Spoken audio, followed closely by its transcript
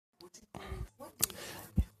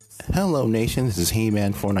Hello Nation, this is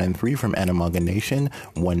He-Man493 from Animaga Nation,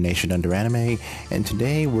 One Nation Under Anime, and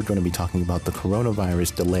today we're going to be talking about the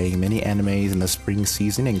coronavirus delaying many animes in the spring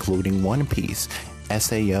season, including One Piece,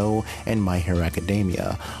 SAO, and My Hero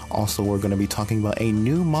Academia. Also, we're going to be talking about a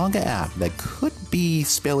new manga app that could be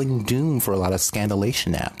spelling doom for a lot of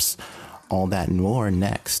scandalation apps. All that and more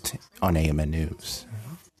next on AMN News.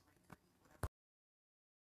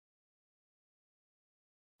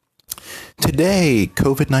 Today,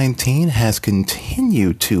 COVID-19 has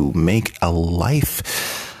continued to make a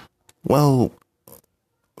life, well,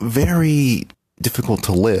 very difficult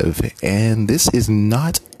to live, and this is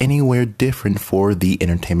not anywhere different for the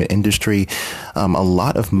entertainment industry. A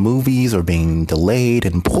lot of movies are being delayed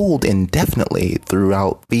and pulled indefinitely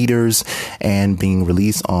throughout theaters and being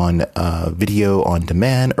released on video on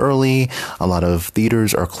demand early. A lot of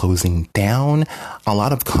theaters are closing down. A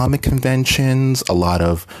lot of comic conventions, a lot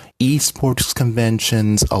of esports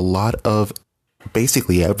conventions, a lot of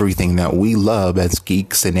basically everything that we love as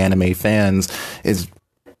geeks and anime fans is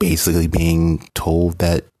basically being told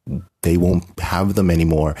that they won't have them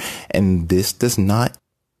anymore. And this does not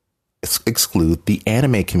exclude the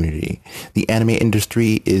anime community. The anime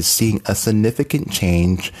industry is seeing a significant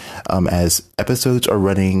change as episodes are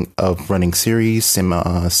running series,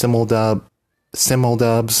 simuldubs,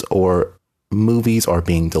 or movies are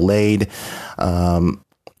being delayed.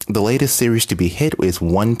 The latest series to be hit is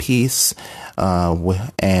One Piece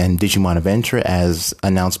and Digimon Adventure, as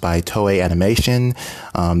announced by Toei Animation.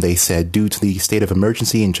 They said, due to the state of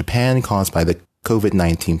emergency in Japan caused by the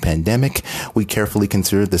COVID-19 pandemic, we carefully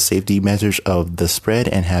considered the safety measures of the spread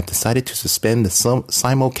and have decided to suspend the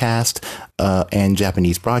simulcast and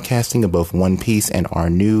Japanese broadcasting of both One Piece and our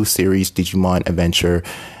new series Digimon Adventure.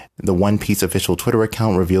 The One Piece official Twitter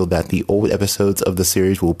account revealed that the old episodes of the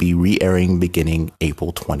series will be re-airing beginning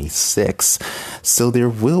April 26. So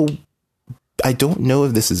I don't know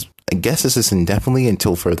if I guess this is indefinitely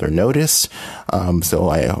until further notice.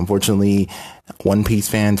 Unfortunately, One Piece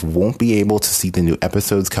fans won't be able to see the new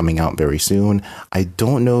episodes coming out very soon. I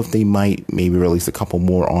don't know if they might maybe release a couple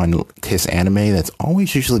more on Kiss Anime. That's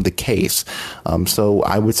always usually the case. So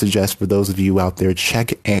I would suggest for those of you out there,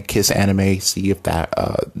 check at Kiss Anime, see if that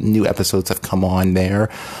new episodes have come on there.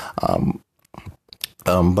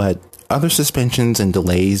 But other suspensions and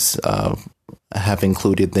delays have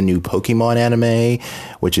included the new Pokemon anime,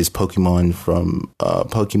 which is Pokemon from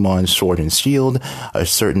Pokemon Sword and Shield, a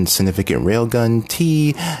certain significant Railgun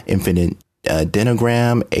T, Infinite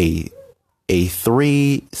Denogram,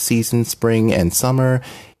 A3 season spring and summer,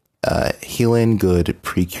 Healing Good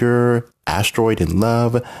Precure, Asteroid in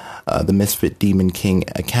Love, the Misfit Demon King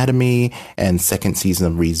Academy, and second season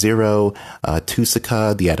of ReZero,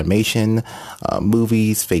 Tusaka, the animation,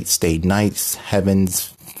 movies, Fate Stay Nights,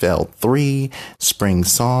 Heavens Fell 3, Spring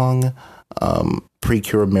Song,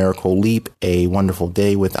 Precure Miracle Leap, A Wonderful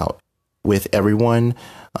Day with Everyone,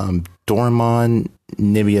 Doraemon,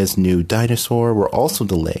 Nivea's New Dinosaur were also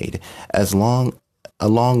delayed, along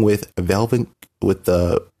with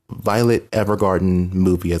the Violet Evergarden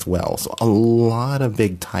movie as well. So a lot of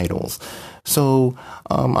big titles. So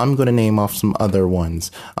I'm going to name off some other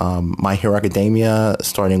ones. My Hero Academia,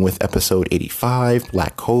 starting with episode 85.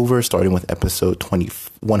 Black Clover, starting with episode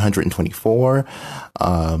 124.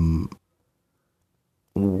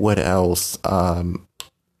 What else?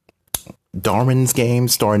 Darwin's Game,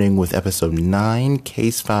 starting with episode 9.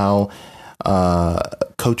 Case File,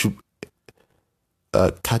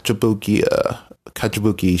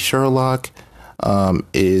 Kachibuki Sherlock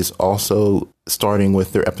is also starting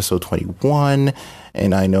with their episode 21,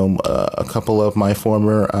 and I know a couple of my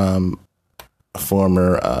former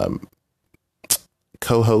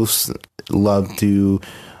co-hosts love to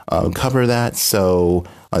cover that, so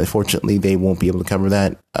unfortunately they won't be able to cover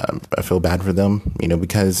that. I feel bad for them,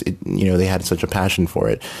 because they had such a passion for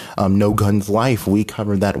it. No Guns Life, we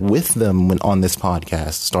covered that with them on this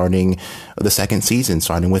podcast, starting the second season,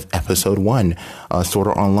 starting with episode 1. Sword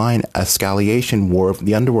Art Online, Escalation, War of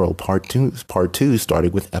the Underworld, part 2,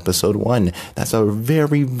 starting with episode 1. That's a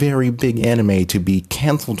very, very big anime to be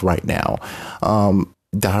canceled right now.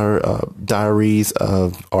 Diaries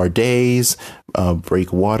of Our Days,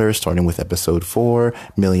 Breakwater, starting with episode 4,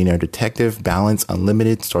 Millionaire Detective, Balance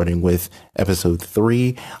Unlimited, starting with episode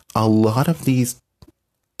 3. A lot of these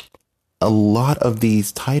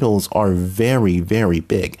titles are very, very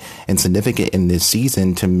big and significant in this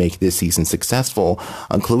season to make this season successful,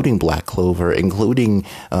 including Black Clover, including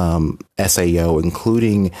SAO,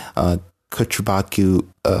 including Kachibuki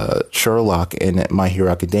Sherlock and My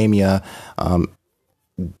Hero Academia,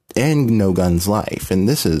 and No Guns Life. And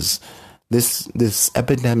this is this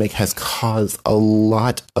epidemic has caused a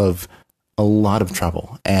lot of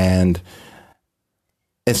trouble, and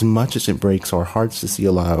as much as it breaks our hearts to see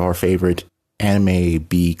a lot of our favorite anime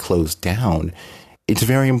be closed down, it's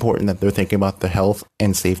very important that they're thinking about the health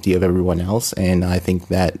and safety of everyone else. And I think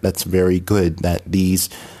that that's very good that these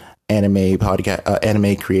anime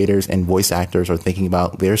creators and voice actors are thinking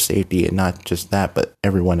about their safety, and not just that, but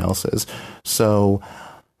everyone else's. So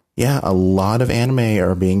yeah, a lot of anime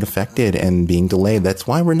are being affected and being delayed. That's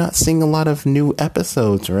why we're not seeing a lot of new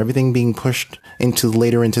episodes, or everything being pushed into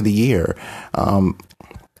later into the year.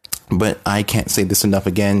 But I can't say this enough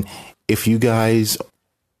again. If you guys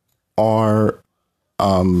are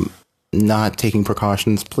not taking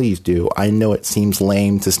precautions, please do. I know it seems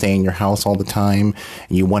lame to stay in your house all the time.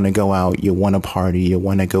 You want to go out, you want to party, you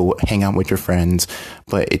want to go hang out with your friends,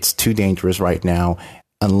 but it's too dangerous right now.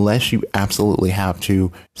 Unless you absolutely have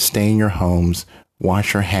to, stay in your homes,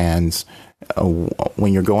 wash your hands.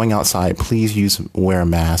 When you're going outside, please wear a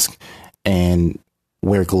mask and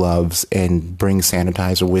wear gloves, and bring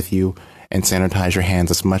sanitizer with you, and sanitize your hands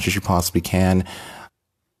as much as you possibly can.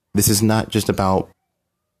 This is not just about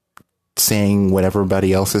saying what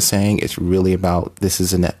everybody else is saying. It's really about, this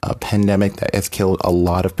is a pandemic that has killed a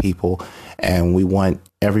lot of people, and we want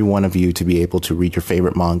every one of you to be able to read your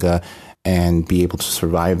favorite manga and be able to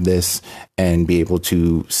survive this, and be able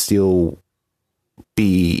to still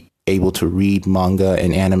be able to read manga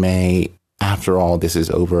and anime after all this is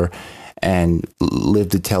over, and live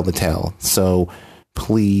to tell the tale. So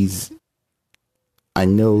please, I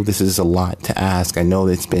know this is a lot to ask. I know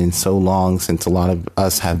it's been so long since a lot of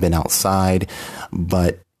us have been outside,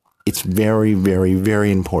 but it's very, very,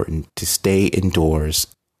 very important to stay indoors,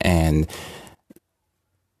 and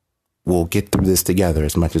we'll get through this together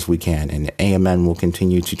as much as we can. And AMN will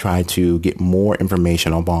continue to try to get more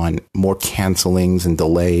information on more cancelings and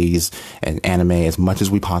delays and anime as much as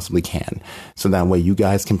we possibly can. So that way you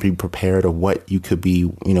guys can be prepared of what you could be,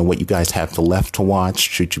 what you guys have left to watch.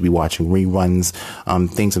 Should you be watching reruns,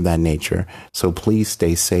 things of that nature. So please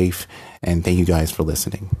stay safe, and thank you guys for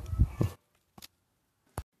listening.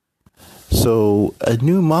 So a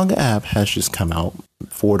new manga app has just come out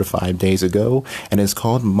 4 to 5 days ago, and it's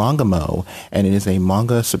called Mangamo, and it is a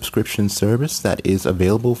manga subscription service that is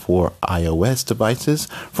available for iOS devices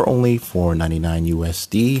for only $4.99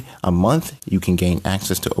 USD a month. You can gain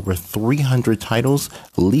access to over 300 titles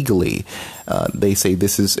legally. They say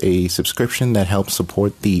this is a subscription that helps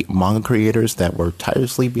support the manga creators that work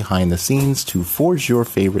tirelessly behind the scenes to forge your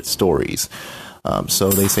favorite stories. So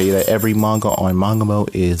they say that every manga on Mangamo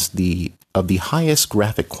is of the highest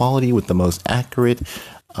graphic quality with the most accurate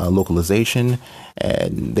localization,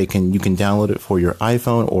 and you can download it for your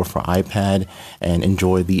iPhone or for iPad and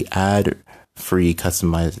enjoy the ad-free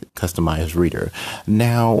customized reader.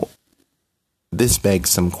 Now, this begs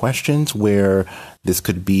some questions where this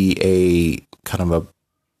could be a kind of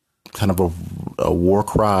a war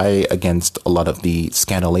cry against a lot of the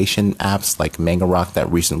scanlation apps like Manga Rock that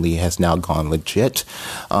recently has now gone legit.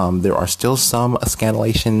 There are still some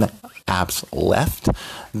scanlation apps left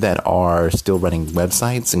that are still running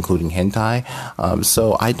websites, including hentai.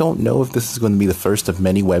 So I don't know if this is going to be the first of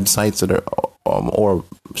many websites that are, or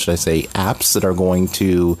should I say apps that are going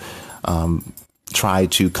to try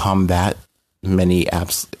to combat many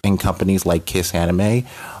apps and companies like Kiss Anime,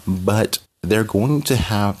 but they're going to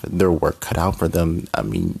have their work cut out for them. I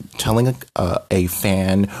mean, telling a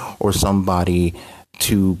fan or somebody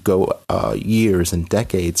to go years and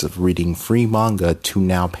decades of reading free manga to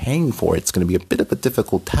now paying for it's going to be a bit of a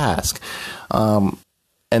difficult task. And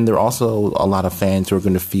there are also a lot of fans who are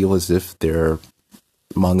going to feel as if their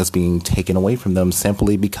manga is being taken away from them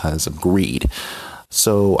simply because of greed.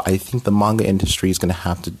 So I think the manga industry is going to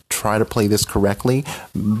have to try to play this correctly,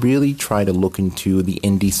 really try to look into the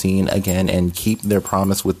indie scene again and keep their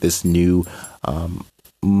promise with this new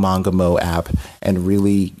Mangamo app, and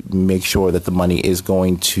really make sure that the money is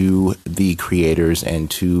going to the creators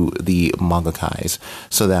and to the mangakais,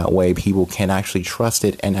 so that way people can actually trust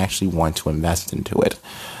it and actually want to invest into it.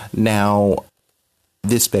 Now,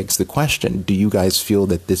 this begs the question, do you guys feel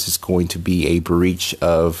that this is going to be a breach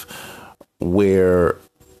of where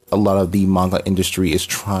a lot of the manga industry is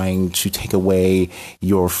trying to take away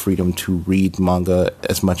your freedom to read manga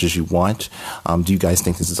as much as you want? Do you guys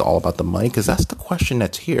think this is all about the money? Because that's the question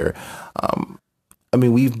that's here. I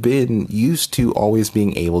mean, we've been used to always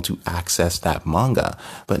being able to access that manga,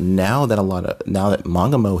 but now that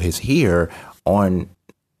Mangamo is here on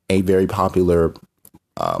a very popular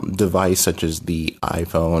device such as the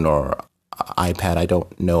iPhone or iPad, I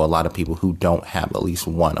don't know a lot of people who don't have at least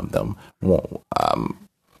one of them.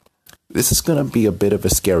 this is going to be a bit of a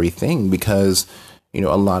scary thing because, a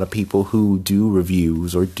lot of people who do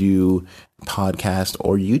reviews or do podcast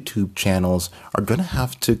or YouTube channels are going to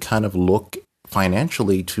have to kind of look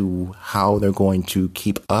financially to how they're going to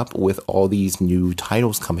keep up with all these new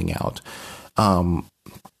titles coming out. And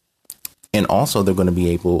also they're going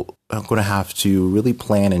to have to really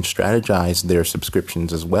plan and strategize their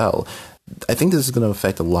subscriptions as well. I think this is going to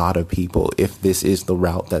affect a lot of people if this is the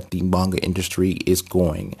route that the manga industry is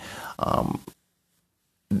going.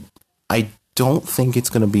 I don't think it's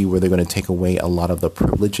going to be where they're going to take away a lot of the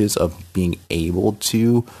privileges of being able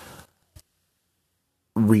to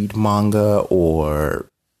read manga or,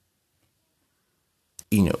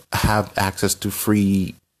 have access to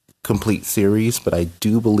free complete series. But I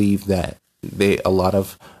do believe that a lot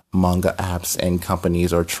of manga apps and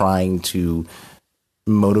companies are trying to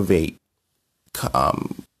motivate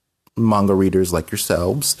manga readers like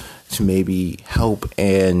yourselves to maybe help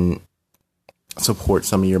and support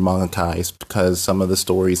some of your mangakais, because some of the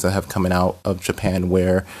stories that have coming out of Japan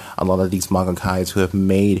where a lot of these mangakais who have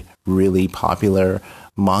made really popular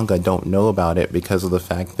manga don't know about it because of the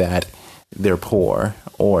fact that they're poor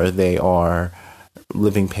or they are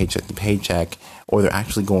living paycheck to paycheck, or they're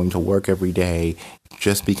actually going to work every day,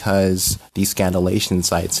 just because these scandalation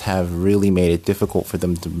sites have really made it difficult for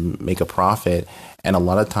them to make a profit. And a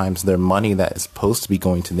lot of times their money that is supposed to be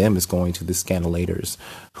going to them is going to the scandalators,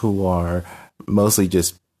 who are mostly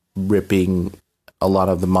just ripping a lot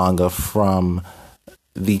of the manga from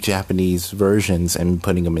the Japanese versions and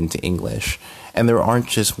putting them into English. And there aren't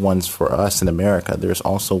just ones for us in America. There's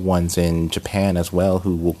also ones in Japan as well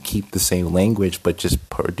who will keep the same language but just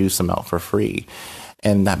produce them out for free.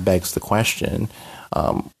 And that begs the question,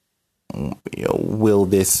 will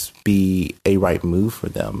this be a right move for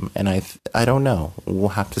them? And I don't know. We'll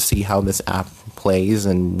have to see how this app plays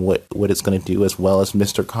and what it's going to do, as well as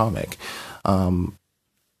Mr. Comic.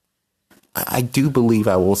 I do believe,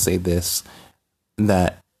 I will say this,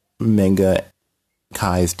 that manga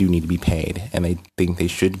kais do need to be paid, and I think they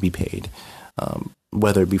should be paid,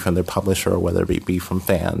 whether it be from their publisher or whether it be from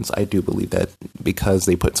fans. I do believe that because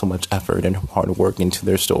they put so much effort and hard work into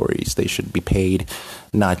their stories, they should be paid,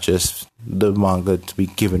 not just the manga to be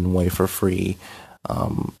given away for free.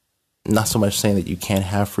 Not so much saying that you can't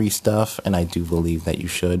have free stuff, and I do believe that you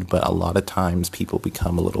should, but a lot of times people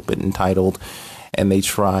become a little bit entitled and they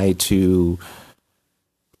try to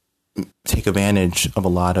take advantage of a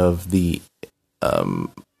lot of the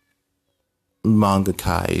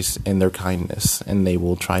mangakais and their kindness, and they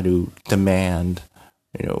will try to demand,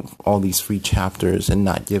 all these free chapters and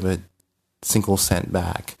not give a single cent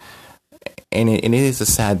back. And it is a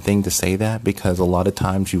sad thing to say that, because a lot of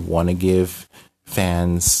times you want to give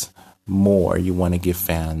fans more, you want to give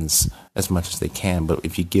fans as much as they can, but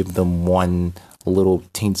if you give them one little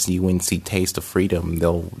teensy wincy taste of freedom,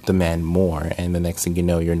 they'll demand more, and the next thing you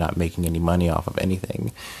know, you're not making any money off of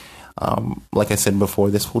anything. Like I said before,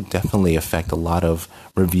 this will definitely affect a lot of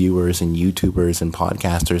reviewers and YouTubers and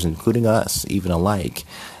podcasters, including us, even alike.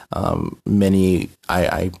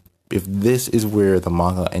 If this is where the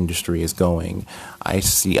manga industry is going,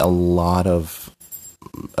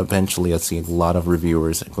 eventually I'll see a lot of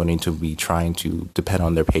reviewers going to be trying to depend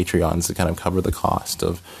on their Patreons to kind of cover the cost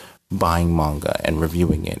of buying manga and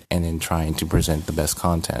reviewing it, and then trying to present the best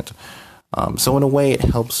content. So in a way, it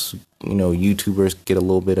helps, YouTubers get a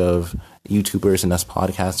little bit of YouTubers, and us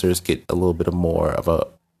podcasters get a little bit more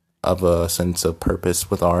of a sense of purpose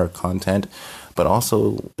with our content. But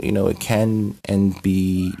also, it can and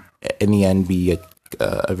be in the end be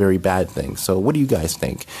a very bad thing. So what do you guys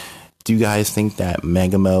think? Do you guys think that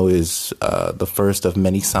Megamo is the first of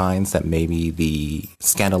many signs that maybe the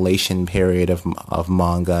scandalation period of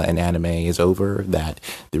manga and anime is over, that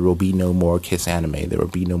there will be no more Kiss Anime, there will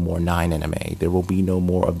be no more Nine Anime, there will be no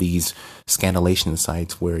more of these scandalation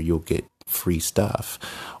sites where you'll get free stuff?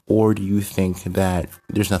 Or do you think that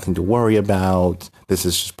there's nothing to worry about, this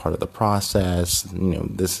is just part of the process,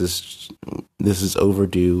 this is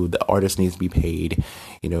overdue, the artist needs to be paid,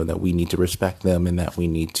 that we need to respect them, and that we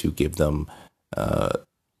need to give them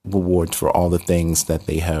rewards for all the things that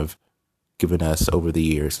they have given us over the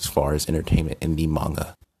years as far as entertainment in the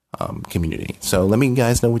manga community? So let me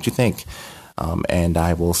guys know what you think, and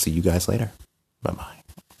I will see you guys later. Bye-bye.